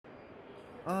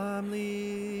I'm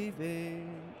leaving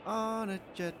on a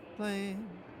jet plane.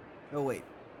 Oh wait,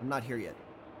 I'm not here yet.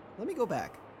 Let me go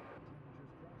back.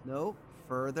 No,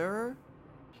 further.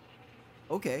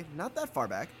 Okay, not that far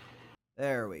back.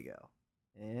 There we go.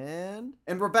 And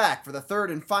we're back for the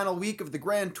third and final week of the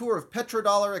Grand Tour of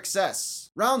Petro-Dollar Excess.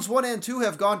 Rounds 1 and 2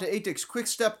 have gone to ATIC's quick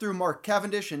step through Mark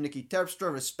Cavendish and Nicky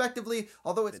Terpstra respectively,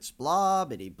 although it's blah,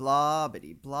 bitty blah,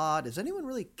 bitty blah. Does anyone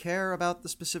really care about the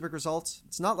specific results?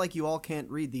 It's not like you all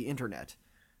can't read the internet.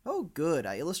 Oh good,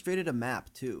 I illustrated a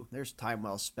map too. There's time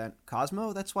well spent.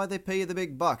 Cosmo, that's why they pay you the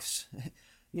big bucks.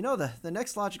 You know, the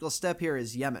next logical step here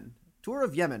is Yemen. Tour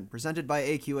of Yemen, presented by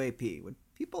AQAP. Would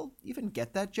people even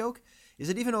get that joke? Is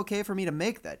it even okay for me to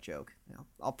make that joke? You know,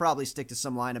 I'll probably stick to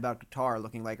some line about Qatar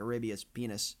looking like Arabia's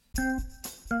penis.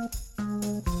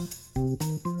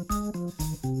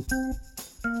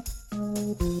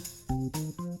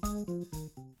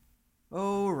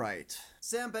 Oh, right.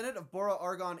 Sam Bennett of Bora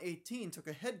Argon 18 took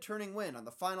a head-turning win on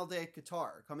the final day at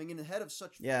Qatar, coming in ahead of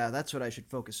such... Yeah, that's what I should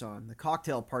focus on. The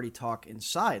cocktail party talk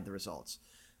inside the results.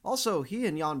 Also, he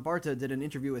and Jan Barta did an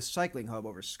interview with Cycling Hub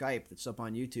over Skype that's up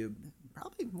on YouTube.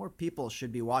 Probably more people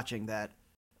should be watching that.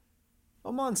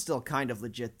 Oman's still kind of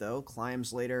legit, though.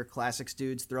 Climbs later, classics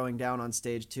dudes throwing down on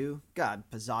stage 2. God,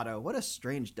 Pozzato, what a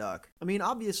strange duck. I mean,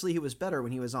 obviously he was better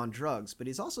when he was on drugs, but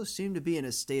he's also seemed to be in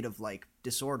a state of,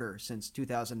 disorder since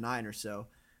 2009 or so.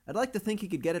 I'd like to think he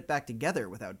could get it back together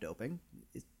without doping.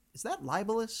 Is that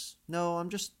libelous? No, I'm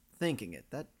just thinking it.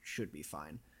 That should be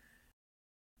fine.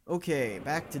 Okay,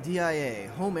 back to DIA,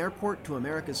 home airport to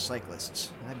America's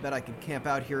cyclists. I bet I could camp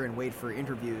out here and wait for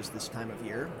interviews this time of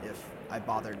year, if I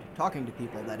bothered talking to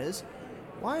people, that is.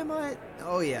 Why am I...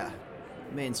 Oh yeah,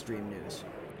 mainstream news.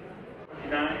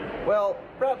 Well,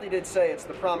 Bradley did say it's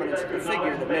the prominence of the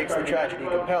figure that makes the tragedy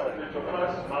compelling.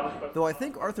 Though I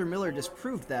think Arthur Miller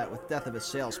disproved that with Death of a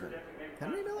Salesman.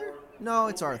 Henry Miller? No,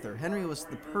 it's Arthur. Henry was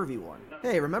the pervy one.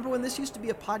 Hey, remember when this used to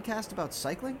be a podcast about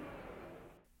cycling?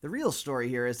 The real story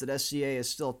here is that SCA is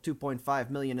still $2.5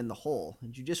 million in the hole,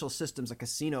 and judicial system's a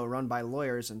casino run by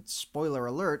lawyers, and spoiler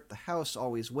alert, the House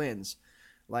always wins.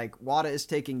 Like, WADA is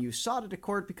taking USADA to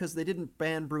court because they didn't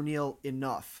ban Brunel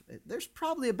enough. There's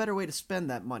probably a better way to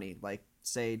spend that money, like,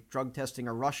 say, drug testing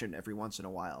a Russian every once in a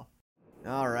while.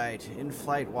 Alright,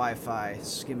 in-flight Wi-Fi,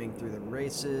 skimming through the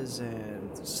races,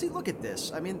 and... See, look at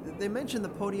this. I mean, they mentioned the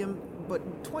podium,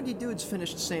 but 20 dudes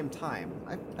finished same time.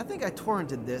 I think I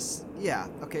torrented this. Yeah,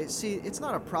 okay, see, it's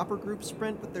not a proper group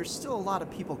sprint, but there's still a lot of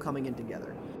people coming in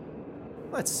together.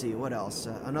 Let's see, what else?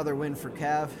 Another win for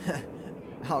Cav.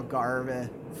 Algarve,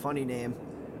 funny name.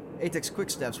 ATIC's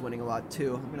Quickstep's winning a lot,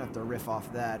 too. I'm gonna have to riff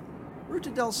off that. Ruta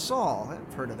del Sol,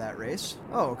 I've heard of that race.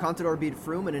 Oh, Contador beat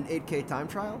Froome in an 8K time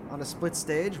trial on a split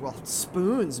stage? Well,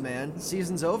 spoons, man.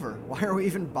 Season's over. Why are we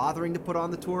even bothering to put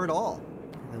on the tour at all?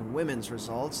 And women's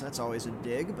results, that's always a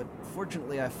dig, but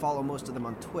fortunately I follow most of them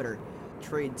on Twitter.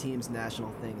 Trade teams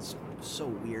national things, so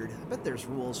weird. I bet there's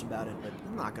rules about it, but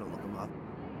I'm not gonna look them up.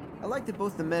 I like that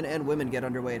both the men and women get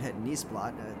underway at Het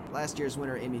Niesblad. Last year's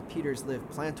winner Amy Peters Live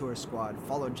Plantour squad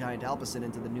followed Giant Alpecin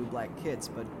into the new black kits,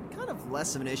 but kind of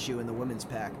less of an issue in the women's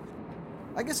pack.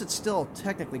 I guess it's still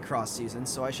technically cross season,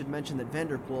 so I should mention that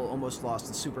Vanderpool almost lost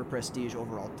the Super Prestige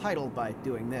overall title by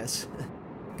doing this.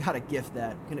 Gotta gift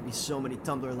that. Gonna be so many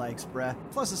Tumblr likes, bruh.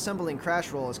 Plus assembling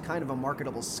Crash Roll is kind of a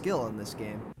marketable skill in this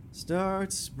game.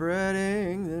 Start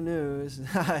spreading the news.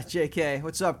 JK,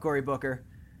 what's up, Cory Booker?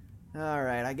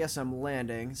 Alright, I guess I'm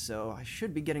landing, so I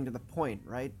should be getting to the point,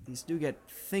 right? These do get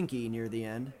thinky near the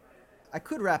end. I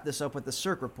could wrap this up with the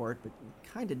Cirque report, but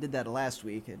kinda did that last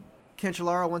week. And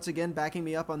Cancellara once again backing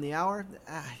me up on the hour.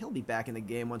 He'll be back in the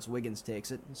game once Wiggins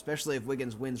takes it, especially if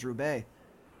Wiggins wins Roubaix.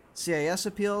 CIS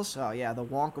appeals? Oh yeah, the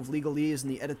wonk of legalese and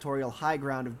the editorial high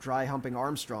ground of dry-humping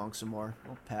Armstrong some more.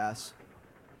 I'll pass.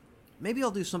 Maybe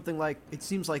I'll do something like, it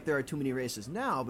seems like there are too many races now, but